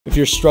If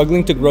you're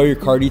struggling to grow your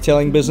car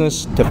detailing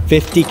business to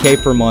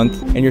 $50K per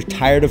month and you're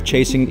tired of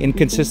chasing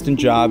inconsistent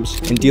jobs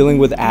and dealing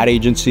with ad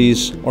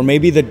agencies, or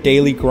maybe the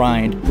daily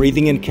grind,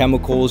 breathing in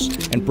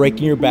chemicals and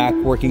breaking your back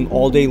working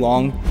all day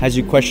long has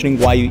you questioning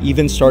why you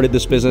even started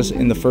this business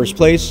in the first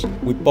place,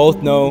 we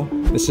both know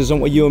this isn't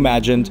what you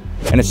imagined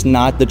and it's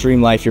not the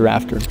dream life you're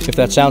after. If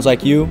that sounds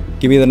like you,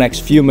 give me the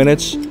next few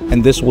minutes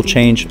and this will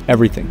change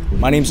everything.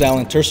 My name's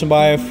Alan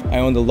Tursenbaev. I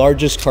own the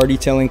largest car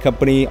detailing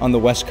company on the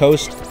West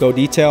Coast,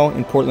 GoDetail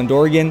in Portland,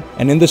 Oregon.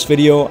 And in this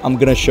video, I'm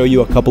gonna show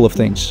you a couple of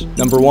things.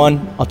 Number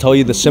one, I'll tell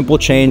you the simple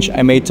change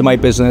I made to my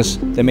business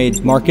that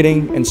made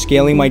marketing and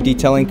scaling my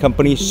detailing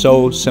company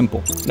so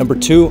simple. Number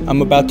two,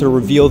 I'm about to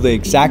reveal the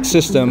exact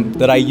system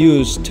that I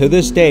use to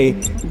this day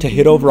to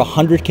hit over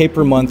 100K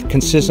per month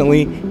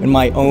consistently in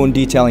my own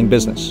detailing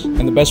business.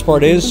 And the best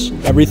part is,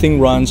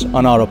 everything runs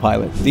on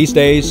autopilot. These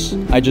days,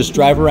 I just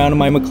drive around in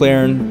my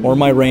McLaren or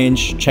my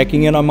Range,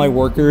 checking in on my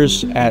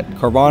workers at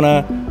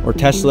Carvana or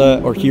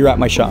Tesla or here at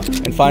my shop.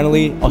 And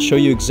finally, I'll show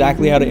you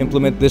exactly how to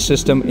implement this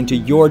system into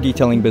your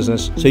detailing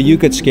business so you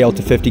could scale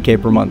to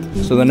 50K per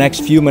month. So the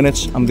next few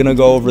minutes, I'm gonna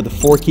go over the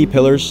 4 key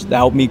pillars that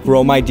helped me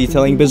grow my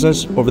detailing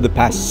business over the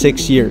past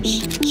 6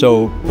 years.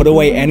 So put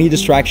away any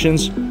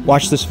distractions,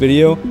 watch this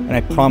video, and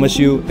I promise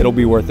you it'll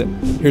be worth it.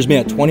 Here's me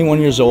at 21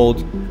 years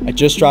old. I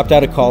just dropped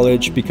out of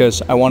college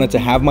because I wanted to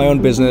have my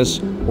own business,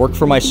 work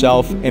for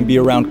myself, and be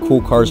around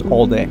cool cars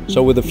all day.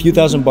 So with a few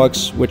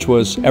 $1,000, which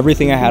was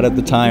everything I had at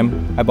the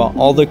time, I bought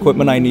all the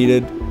equipment I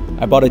needed,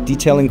 I bought a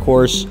detailing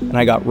course, and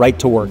I got right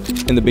to work.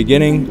 In the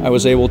beginning, I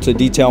was able to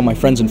detail my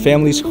friends and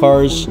family's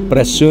cars, but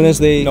as soon as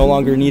they no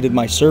longer needed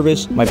my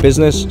service, my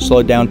business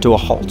slowed down to a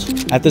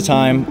halt. At the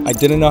time, I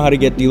didn't know how to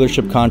get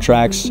dealership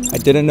contracts, I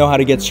didn't know how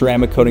to get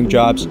ceramic coating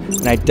jobs,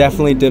 and I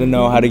definitely didn't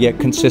know how to get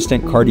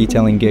consistent car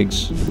detailing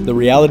gigs. The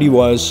reality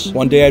was,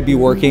 one day I'd be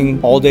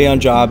working all day on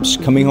jobs,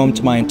 coming home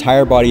to my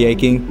entire body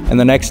aching, and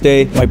the next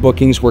day, my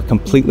bookings were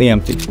completely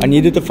empty. I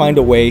needed to find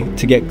a way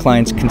to get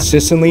clients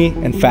consistently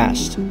and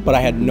fast, but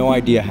I had no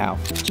idea how.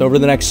 So over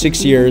the next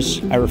 6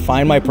 years, I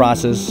refined my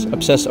process,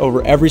 obsessed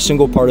over every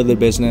single part of the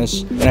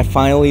business, and I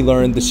finally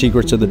learned the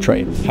secrets of the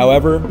trade.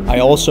 However,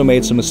 I also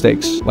made some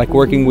mistakes, like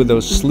working with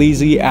those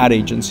sleazy ad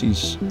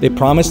agencies. They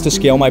promised to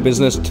scale my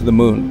business to the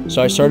moon,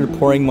 so I started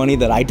pouring money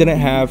that I didn't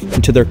have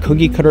into their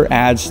cookie cutter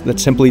ads that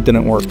simply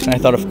didn't work. And I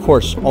thought, of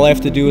course, all I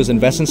have to do is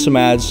invest in some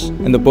ads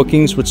and the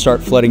bookings would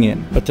start flooding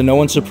in. But to no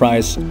one's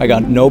surprise, I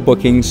got no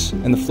bookings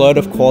and the flood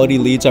of quality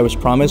leads I was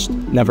promised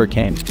never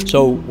came.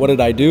 So what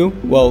did I do?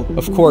 Well,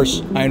 of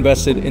course, I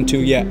invested into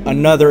yet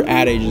another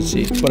ad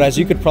agency. But as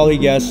you could probably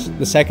guess,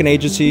 the second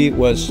agency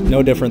was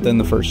no different than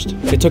the first.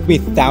 It took me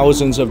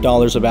thousands of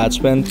dollars of ad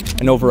spend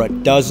and over a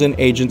dozen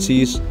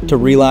agencies to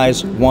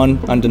realize one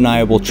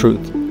undeniable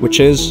truth, which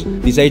is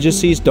these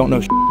agencies don't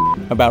know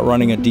about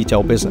running a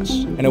detail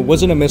business. And it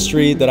wasn't a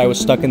mystery that I was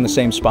stuck in the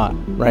same spot,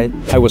 right?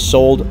 I was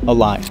sold a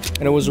lie.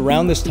 And it was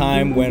around this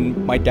time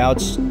when my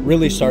doubts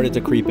really started to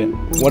creep in.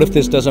 What if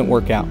this doesn't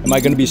work out? Am I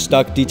gonna be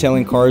stuck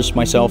detailing cars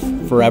myself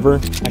forever?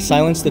 I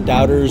silenced the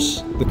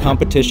doubters, the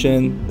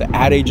competition, the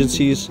ad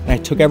agencies, and I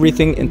took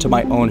everything into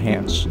my own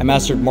hands. I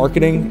mastered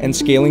marketing and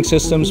scaling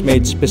systems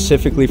made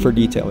specifically for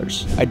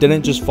detailers. I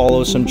didn't just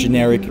follow some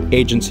generic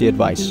agency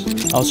advice.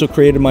 I also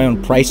created my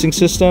own pricing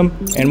system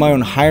and my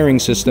own hiring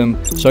system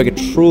so I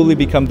could truly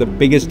become the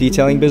biggest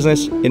detailing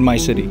business in my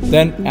city.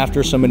 Then,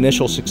 after some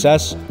initial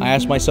success, I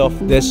asked myself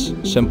this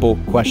simple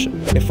question.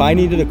 If I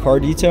needed a car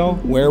detail,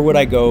 where would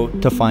I go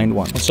to find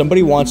one? When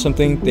somebody wants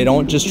something, they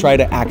don't just try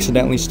to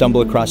accidentally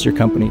stumble across your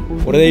company.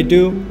 What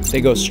do?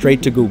 They go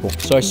straight to Google.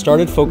 So I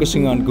started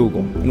focusing on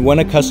Google. And when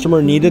a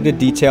customer needed a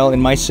detail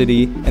in my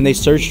city and they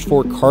searched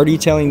for car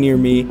detailing near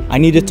me, I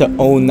needed to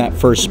own that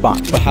first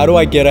spot. But how do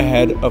I get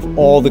ahead of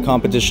all the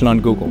competition on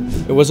Google?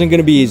 It wasn't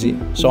gonna be easy,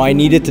 so I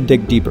needed to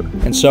dig deeper.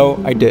 And so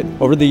I did.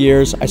 Over the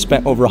years, I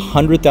spent over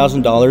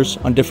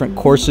 $100,000 on different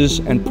courses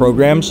and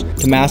programs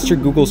to master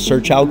Google's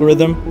search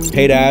algorithm,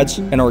 paid ads,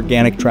 and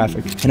organic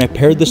traffic. And I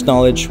paired this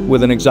knowledge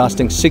with an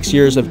exhausting 6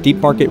 years of deep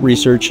market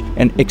research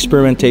and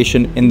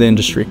experimentation in the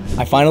industry.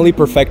 I finally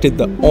perfected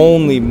the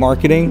only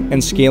marketing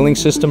and scaling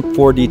system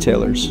for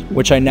detailers,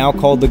 which I now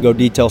call the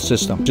GoDetail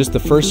system. Just the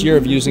first year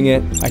of using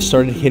it, I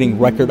started hitting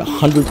record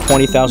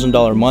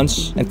 $120,000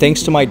 months. And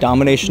thanks to my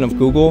domination of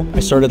Google,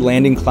 I started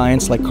landing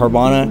clients like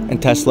Carvana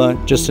and Tesla,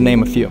 just to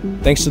name a few.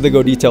 Thanks to the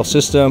GoDetail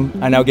system,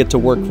 I now get to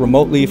work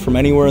remotely from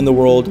anywhere in the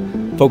world,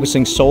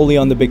 focusing solely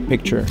on the big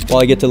picture,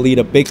 while I get to lead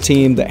a big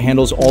team that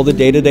handles all the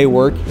day-to-day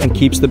work and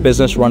keeps the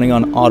business running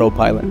on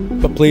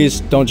autopilot. But please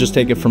don't just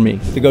take it from me.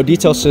 The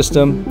GoDetail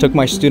system took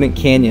my student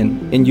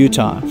Canyon in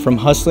Utah from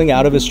hustling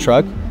out of his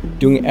truck,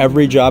 doing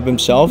every job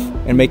himself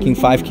and making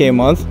 5K a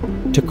month,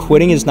 to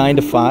quitting his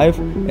 9-to-5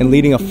 and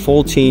leading a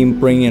full team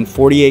bringing in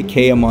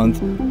 48K a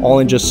month, all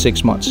in just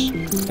 6 months.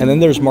 And then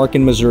there's Mark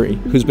in Missouri,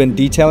 who's been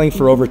detailing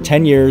for over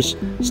 10 years,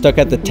 stuck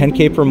at the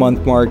 10K per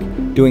month mark,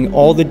 doing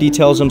all the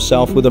details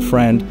himself with a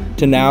friend,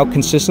 to now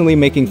consistently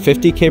making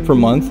 $50K per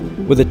month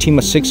with a team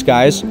of 6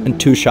 guys and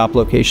 2 shop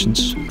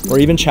locations. Or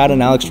even Chad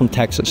and Alex from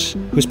Texas,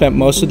 who spent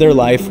most of their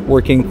life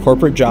working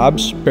corporate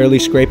jobs, barely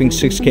scraping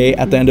 $6K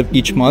at the end of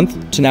each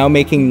month, to now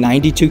making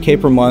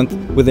 $92K per month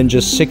within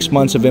just 6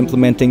 months of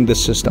implementing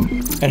this system.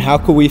 And how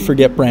could we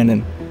forget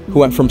Brandon, who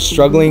went from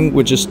struggling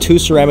with just 2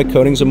 ceramic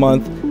coatings a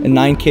month and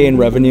 $9K in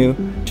revenue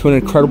to an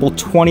incredible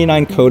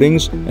 29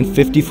 coatings and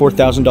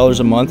 $54,000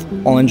 a month,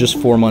 all in just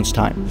 4 months'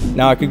 time.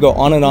 Now I could go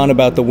on and on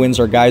about the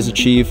wins our guys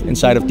achieve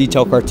inside of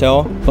Detail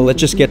Cartel, but let's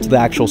just get to the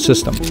actual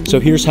system.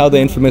 So here's how the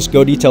infamous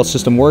GoDetail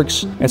system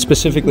works, and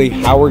specifically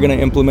how we're gonna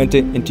implement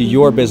it into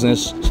your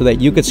business so that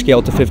you could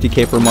scale to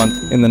 50K per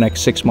month in the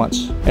next 6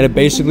 months. And it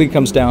basically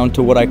comes down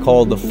to what I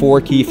call the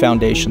 4 key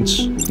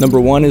foundations.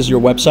 Number 1 is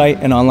your website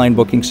and online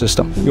booking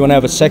system. You wanna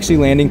have a sexy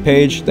landing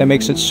page that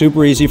makes it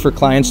super easy for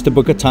clients to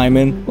book a time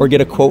in or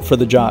get a quote for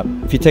the job.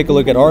 If you take a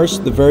look at ours,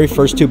 the very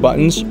first 2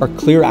 buttons are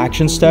clear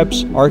action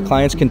steps our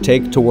clients can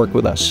take to work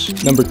with us.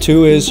 Number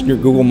 2 is your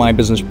Google My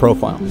Business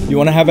profile. You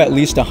want to have at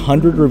least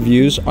 100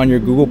 reviews on your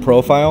Google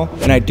profile,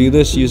 and I do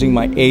this using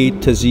my A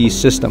to Z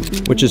system,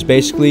 which is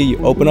basically you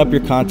open up your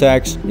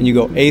contacts and you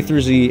go A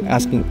through Z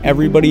asking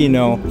everybody you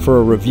know for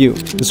a review.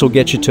 This will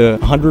get you to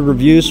 100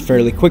 reviews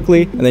fairly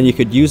quickly, and then you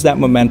could use that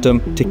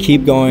momentum to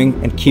keep going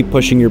and keep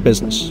pushing your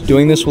business.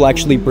 Doing this will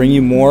actually bring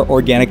you more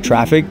organic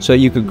traffic so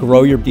you could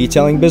grow your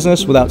detailing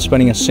business without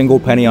spending a single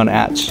penny on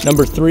ads.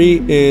 Number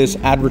 3 is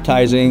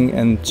advertising,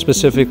 and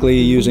specifically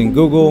using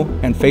Google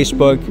and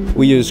Facebook.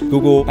 We use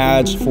Google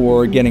ads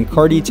for getting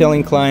car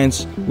detailing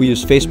clients. We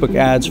use Facebook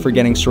ads for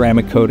getting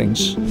ceramic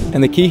coatings.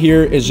 And the key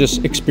here is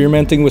just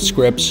experimenting with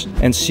scripts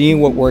and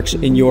seeing what works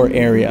in your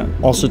area.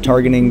 Also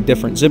targeting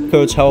different zip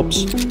codes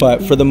helps,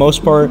 but for the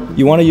most part,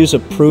 you want to use a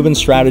proven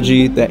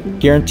strategy that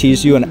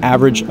guarantees you an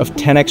average of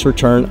 10x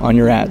return on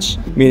your ads.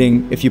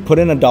 Meaning if you put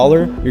in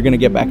 $1, you're going to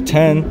get back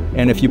 10,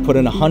 and if you put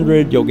in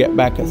 100, you'll get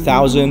back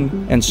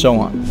 1,000, and so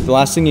on. The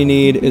last thing you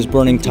need is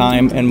burning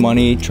time and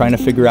money trying to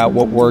figure out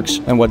what works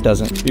and what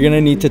doesn't. You're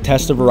gonna need to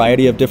test a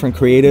variety of different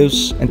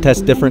creatives and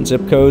test different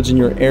zip codes in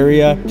your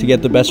area to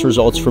get the best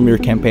results from your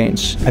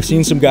campaigns. I've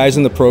seen some guys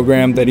in the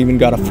program that even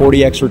got a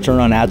 40x return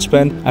on ad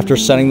spend after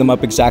setting them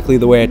up exactly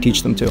the way I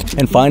teach them to.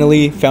 And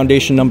finally,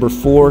 foundation number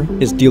 4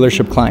 is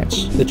dealership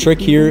clients. The trick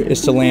here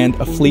is to land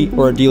a fleet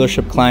or a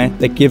dealership client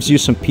that gives you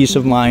some peace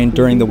of mind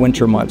during the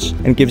winter months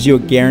and gives you a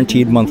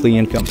guaranteed monthly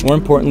income. More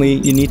importantly,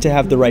 you need to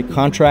have the right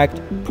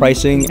contract,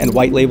 pricing, and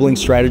white labeling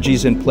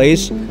strategies in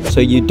place so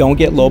you don't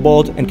get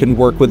lowballed and can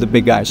work with the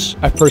big guys.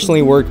 I've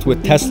personally worked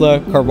with Tesla,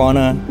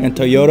 Carvana, and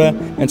Toyota,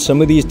 and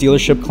some of these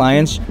dealership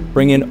clients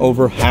bring in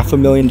over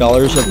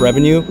 $500,000 of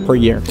revenue per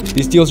year.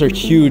 These deals are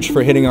huge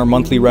for hitting our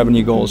monthly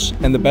revenue goals,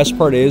 and the best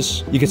part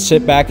is you can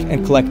sit back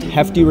and collect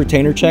hefty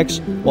retainer checks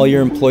while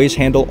your employees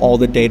handle all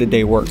the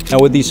day-to-day work. Now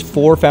with these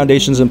 4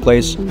 foundations in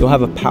place, you'll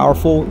have a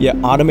powerful yet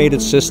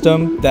automated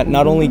system that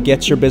not only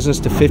gets your business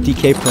to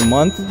 50K per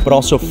month, but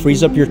also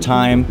frees up your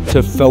time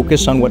to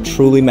focus on what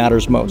truly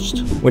matters most,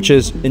 which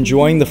is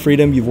enjoying the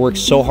freedom you've worked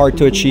so hard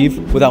to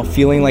achieve without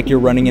feeling like you're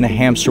running in a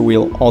hamster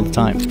wheel all the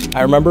time.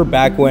 I remember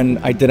back when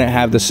I didn't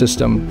have the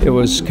system, it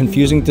was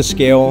confusing to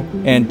scale,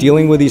 and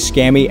dealing with these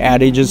scammy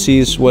ad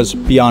agencies was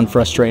beyond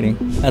frustrating.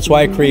 That's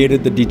why I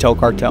created the Detail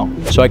Cartel,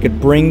 so I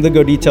could bring the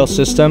GoDetail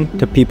system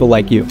to people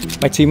like you.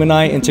 My team and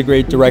I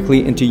integrate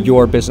directly into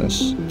your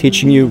business,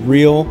 teaching you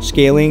real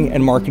scaling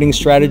and marketing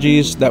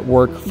strategies that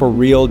work for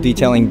real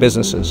detailing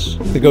businesses.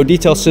 The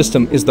GoDetail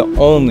system is the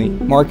only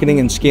marketing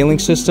and scaling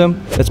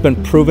system that's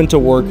been proven to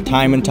work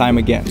time and time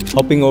again,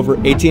 helping over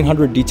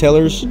 1,800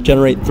 detailers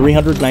generate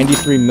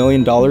 $393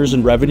 million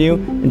in revenue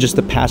in just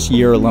the past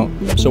year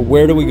alone. So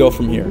where do we go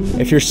from here?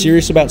 If you're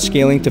serious about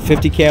scaling to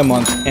 50K a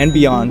month and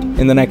beyond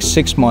in the next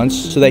 6 months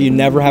so that you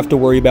never have to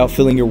worry about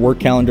filling your work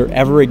calendar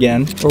ever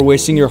again, or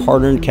wasting your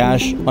hard-earned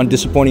cash on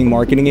disappointing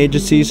marketing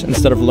agencies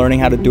instead of learning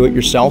how to do it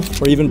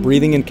yourself, or even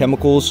breathing in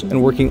chemicals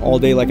and working all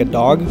day like a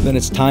dog, then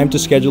it's time to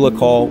schedule a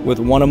call with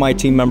one of my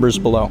team members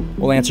below.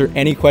 We'll answer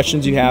any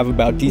questions you have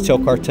about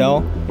Detail Cartel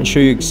and show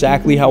you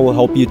exactly how we'll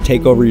help you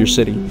take over your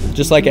city.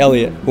 Just like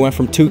Elliot, who went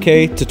from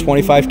 2K to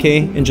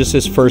 25K in just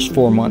his first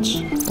 4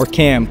 months. Or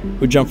Cam,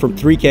 who jumped from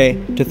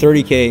 3K to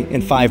 30K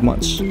in 5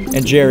 months.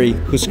 And Jerry,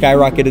 who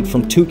skyrocketed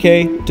from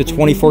 2K to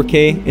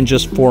 24K in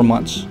just 4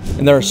 months.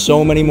 And there are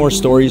so many more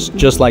stories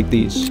just like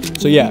these.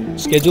 So yeah,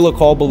 schedule a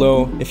call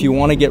below if you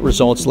want to get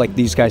results like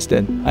these guys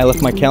did. I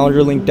left my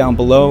calendar link down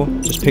below.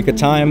 Just pick a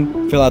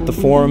time, fill out the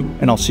form,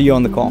 and I'll see you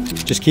on the call.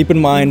 Just keep in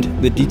mind,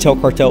 the Detail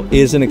Cartel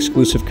is an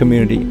exclusive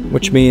community,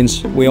 which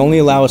means we only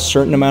allow a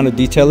certain amount of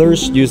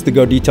detailers use the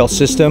GoDetail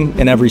system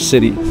in every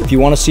city. If you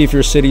want to see if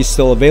your city is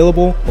still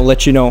available, we'll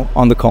let you know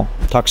on the call.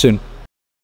 Talk soon.